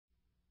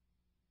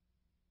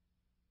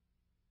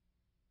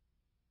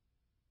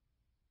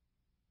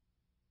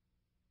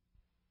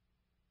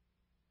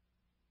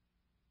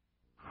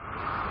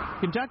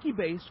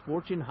Kentucky-based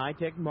Fortune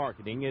High-Tech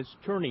Marketing is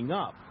turning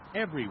up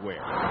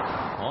everywhere,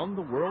 on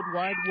the World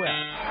Wide Web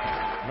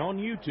and on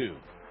YouTube.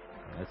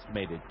 An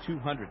estimated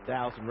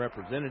 200,000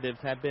 representatives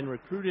have been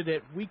recruited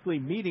at weekly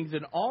meetings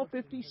in all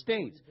 50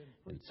 states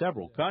and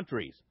several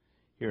countries.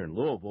 Here in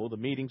Louisville, the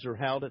meetings are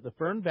held at the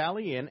Fern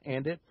Valley Inn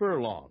and at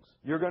Furlongs.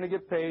 You're going to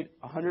get paid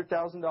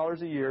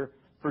 $100,000 a year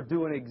for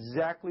doing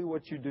exactly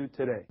what you do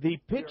today. The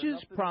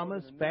pitches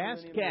promise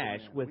fast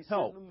cash with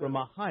help from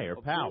a higher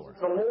power.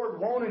 The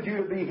Lord wanted you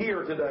to be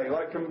here today.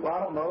 Like, I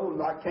don't know,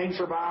 like can't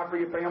survive for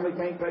your family,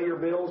 can't pay your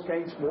bills,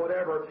 can't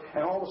whatever,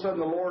 and all of a sudden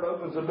the Lord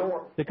opens the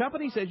door. The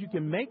company says you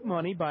can make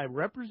money by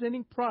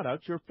representing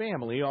products your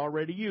family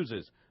already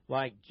uses,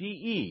 like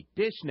GE,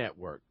 Dish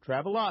Network,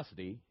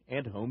 Travelocity,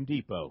 and Home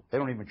Depot. They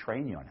don't even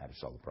train you on how to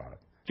sell the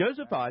product.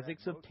 Joseph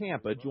Isaacs of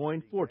Tampa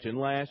joined Fortune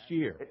last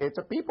year. It's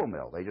a people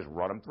mill. They just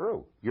run them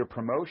through. Your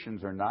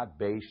promotions are not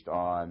based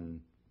on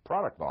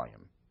product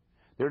volume.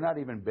 They're not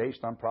even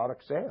based on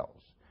product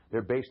sales.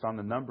 They're based on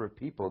the number of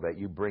people that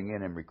you bring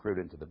in and recruit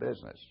into the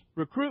business.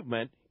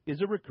 Recruitment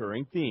is a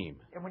recurring theme.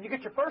 And when you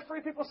get your first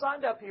 3 people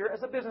signed up here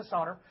as a business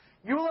owner,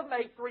 you will have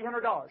made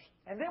 $300.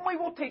 And then we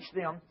will teach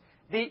them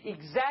the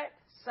exact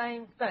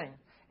same thing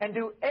and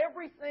do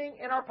everything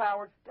in our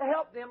power to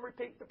help them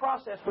repeat the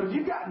process. But if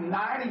you've got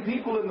 90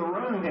 people in the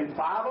room and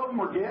 5 of them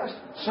are guests,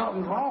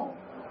 something's wrong.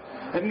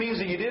 It means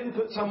that you didn't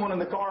put someone in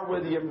the car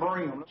with you and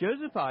bring them.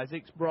 Joseph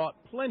Isaacs brought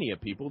plenty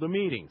of people to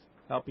meetings,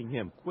 helping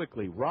him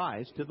quickly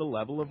rise to the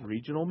level of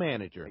regional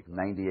manager.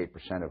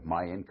 98% of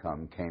my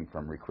income came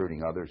from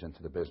recruiting others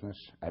into the business.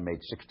 I made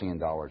 $16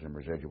 in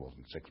residuals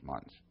in 6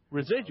 months.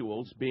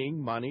 Residuals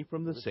being money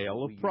from the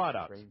sale of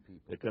products.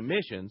 The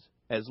commissions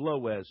as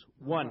low as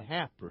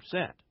 0.5%.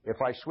 If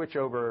I switch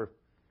over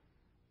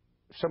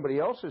somebody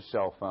else's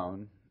cell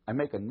phone, I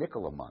make a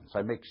nickel a month. So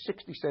I make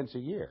 60 cents a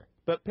year.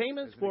 But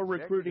payments for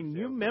recruiting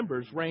new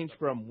members range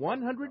from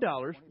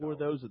 $100 for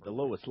those at the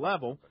lowest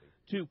level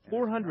to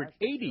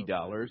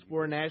 $480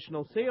 for a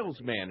national sales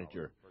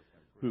manager,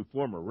 who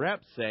former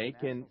reps say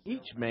can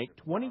each make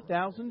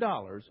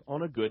 $20,000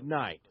 on a good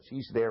night.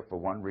 He's there for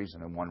one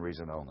reason and one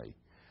reason only.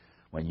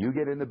 When you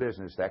get in the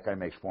business, that guy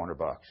makes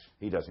 $400.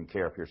 He doesn't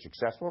care if you're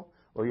successful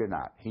or you're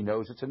not. He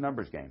knows it's a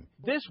numbers game.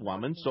 This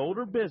woman sold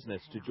her business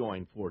to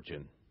join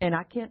Fortune. And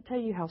I can't tell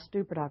you how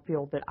stupid I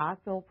feel that I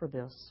fell for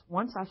this.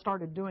 Once I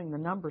started doing the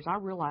numbers, I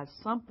realized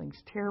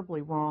something's terribly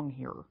wrong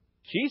here.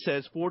 She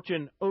says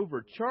Fortune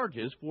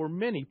overcharges for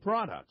many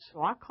products.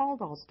 So I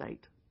called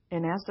Allstate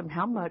and asked them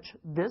how much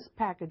this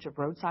package of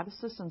roadside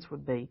assistance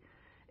would be,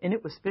 and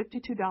it was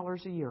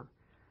 $52 a year.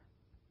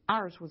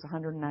 Ours was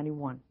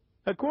 $191.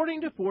 According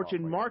to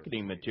Fortune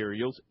marketing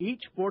materials, each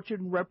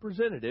Fortune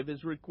representative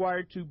is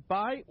required to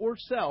buy or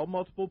sell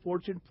multiple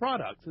Fortune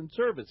products and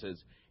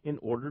services in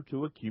order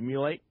to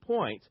accumulate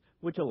points,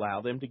 which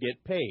allow them to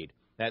get paid.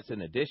 That's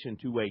in addition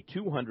to a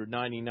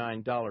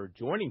 $299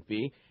 joining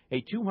fee,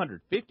 a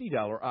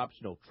 $250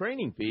 optional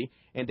training fee,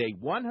 and a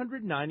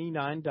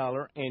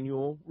 $199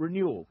 annual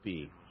renewal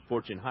fee.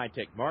 Fortune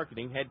High-Tech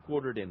Marketing,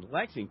 headquartered in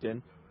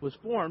Lexington, was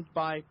formed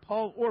by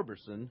Paul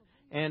Orberson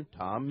and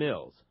Tom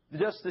Mills.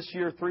 Just this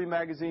year, 3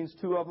 magazines,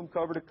 2 of them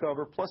cover to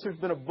cover, plus there's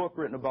been a book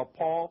written about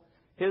Paul,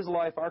 his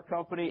life, our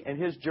company,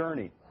 and his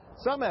journey.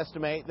 Some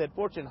estimate that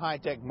Fortune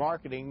High-Tech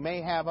Marketing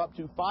may have up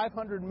to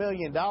 $500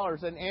 million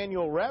in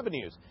annual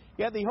revenues.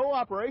 Yet the whole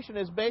operation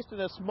is based in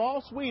a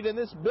small suite in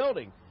this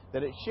building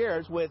that it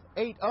shares with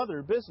 8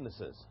 other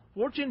businesses.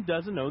 Fortune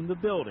doesn't own the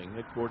building,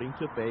 according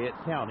to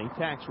Fayette County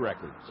tax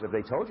records. If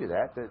they told you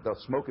that, the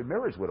smoke and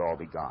mirrors would all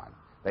be gone.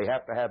 They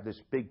have to have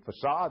this big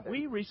facade.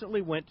 We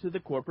recently went to the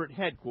corporate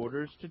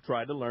headquarters to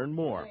try to learn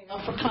more.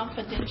 For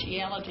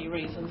confidentiality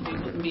reasons, we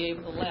wouldn't be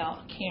able to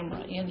allow a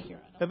camera in here.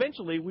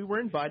 Eventually, we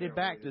were invited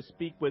back to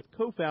speak with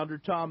co-founder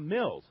Tom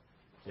Mills.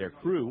 Their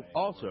crew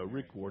also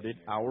recorded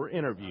our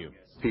interview.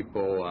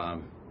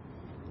 People,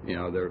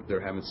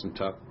 they're having some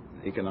tough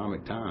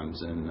economic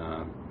times, and,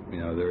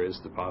 there is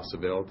the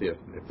possibility,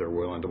 if they're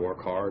willing to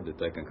work hard, that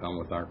they can come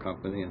with our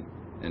company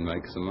and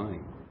make some money.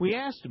 We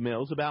asked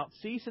Mills about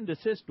cease and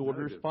desist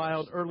orders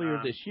filed earlier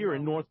this year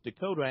in North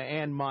Dakota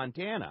and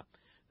Montana.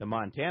 The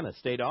Montana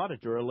state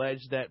auditor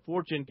alleged that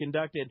Fortune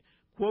conducted,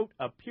 quote,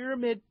 a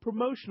pyramid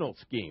promotional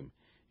scheme.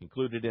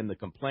 Included in the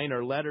complaint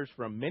are letters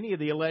from many of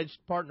the alleged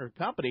partner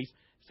companies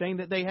saying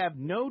that they have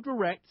no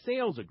direct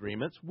sales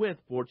agreements with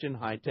Fortune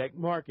High-Tech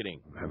Marketing.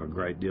 I have a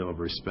great deal of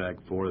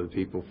respect for the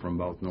people from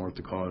both North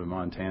Dakota and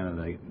Montana.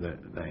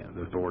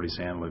 The authorities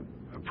handle it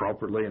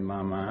appropriately in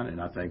my mind, and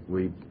I think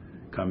we've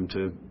come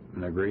to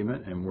an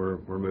agreement, and we're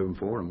moving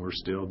forward, and we're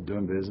still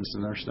doing business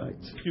in their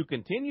states. To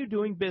continue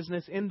doing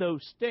business in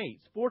those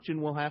states, Fortune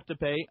will have to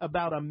pay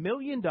about $1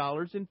 million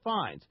in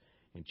fines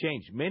and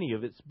change many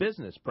of its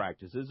business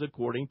practices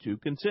according to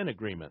consent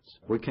agreements.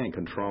 We can't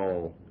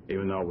control,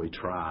 even though we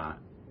try,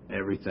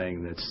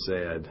 everything that's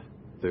said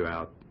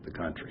throughout the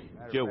country.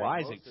 Joe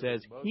Isaac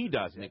says he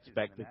doesn't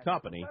expect the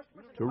company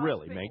to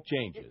really make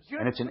changes.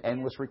 And it's an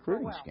endless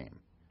recruiting scheme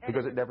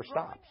because it never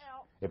stops.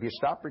 If you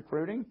stop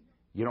recruiting,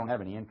 you don't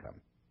have any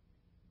income.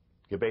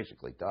 You're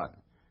basically done.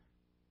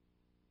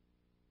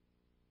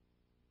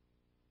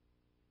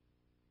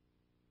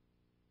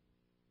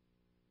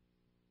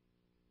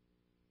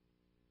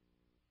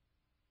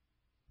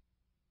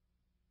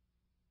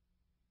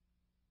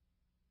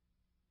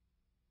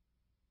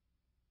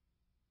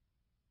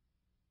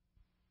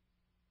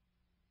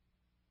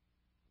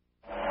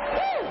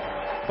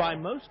 By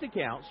most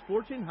accounts,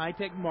 Fortune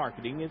High-Tech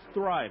Marketing is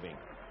thriving.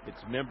 Its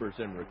members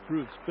and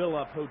recruits fill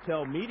up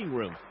hotel meeting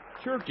rooms,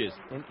 churches,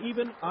 and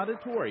even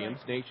auditoriums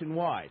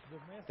nationwide,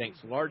 thanks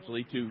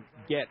largely to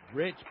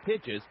get-rich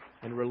pitches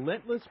and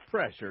relentless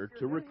pressure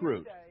to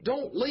recruit.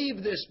 Don't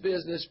leave this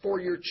business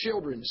for your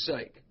children's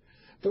sake,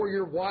 for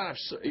your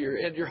wife's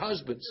and your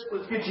husband's.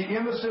 Let's get you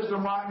in the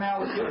system right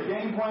now. Let's get a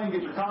game plan,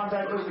 get your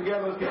contact list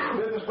together, let's get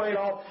your business paid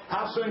off.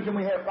 How soon can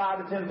we have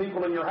 5 to 10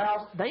 people in your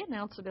house? They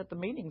announce it at the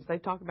meetings. They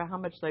talk about how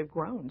much they've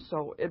grown.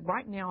 So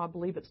right now, I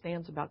believe it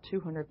stands about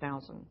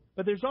 200,000.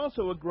 But there's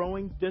also a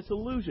growing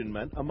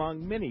disillusionment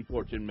among many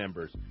Fortune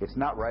members. It's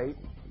not right,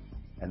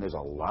 and there's a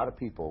lot of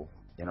people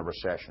in a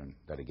recession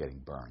that are getting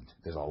burned.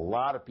 There's a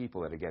lot of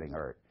people that are getting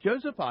hurt.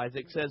 Joseph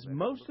Isaac says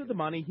most of the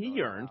money he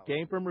earned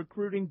came from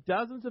recruiting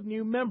dozens of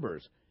new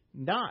members,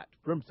 not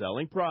from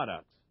selling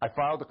products. I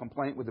filed a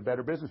complaint with the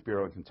Better Business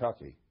Bureau in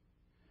Kentucky.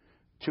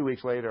 2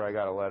 weeks later, I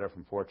got a letter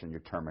from Fortune,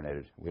 you're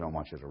terminated. We don't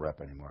want you as a rep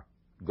anymore.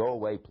 Go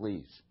away,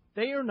 please.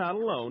 They are not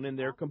alone in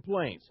their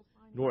complaints.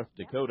 North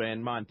Dakota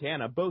and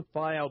Montana both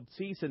filed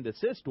cease and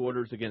desist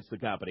orders against the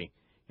company.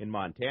 In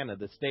Montana,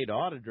 the state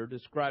auditor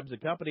describes the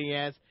company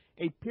as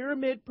a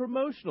pyramid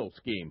promotional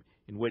scheme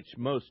in which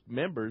most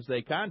members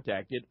they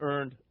contacted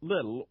earned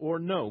little or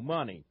no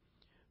money.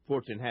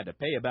 Fortune had to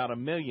pay about $1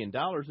 million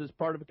as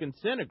part of a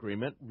consent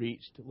agreement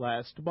reached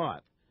last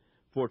month.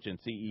 Fortune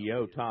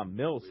CEO Tom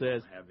Mills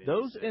says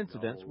those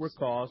incidents were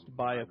caused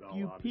by a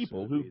few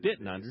people who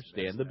didn't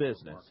understand the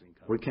business.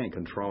 We can't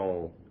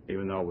control,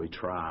 even though we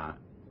try,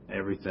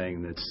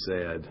 everything that's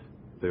said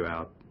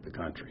throughout the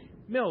country.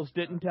 Mills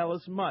didn't tell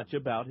us much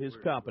about his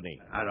company.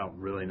 I don't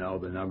really know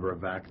the number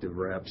of active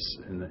reps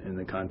in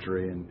the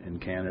country, in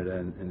Canada,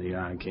 and in the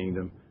United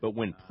Kingdom. But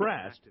when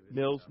pressed,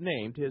 Mills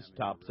named his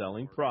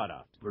top-selling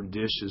product.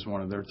 Dish is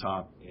one of their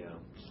top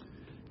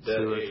 2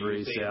 or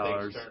 3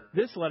 sellers.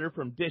 This letter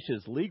from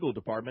Dish's legal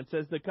department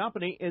says the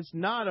company is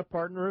not a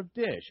partner of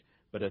Dish,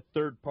 but a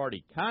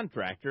third-party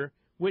contractor,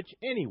 which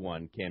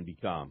anyone can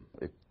become.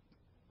 It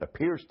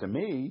appears to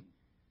me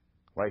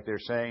like they're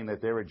saying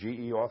that they're a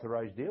GE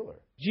authorized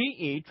dealer.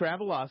 GE,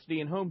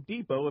 Travelocity, and Home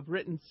Depot have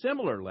written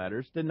similar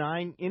letters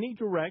denying any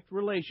direct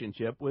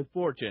relationship with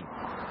Fortune.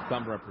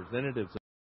 Some representatives